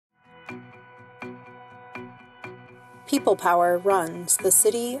People power runs the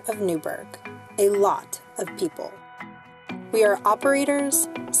city of Newberg, a lot of people. We are operators,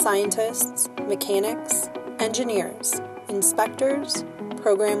 scientists, mechanics, engineers, inspectors,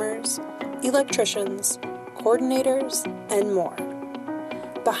 programmers, electricians, coordinators, and more.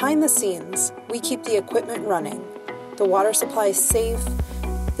 Behind the scenes, we keep the equipment running, the water supply safe,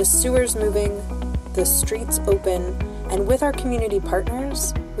 the sewers moving, the streets open, and with our community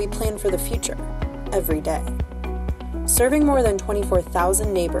partners, we plan for the future every day. Serving more than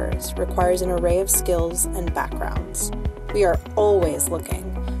 24,000 neighbors requires an array of skills and backgrounds. We are always looking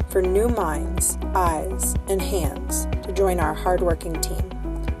for new minds, eyes, and hands to join our hardworking team.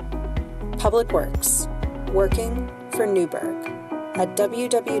 Public Works, working for Newberg at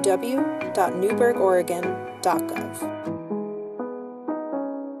www.newbergoregon.gov.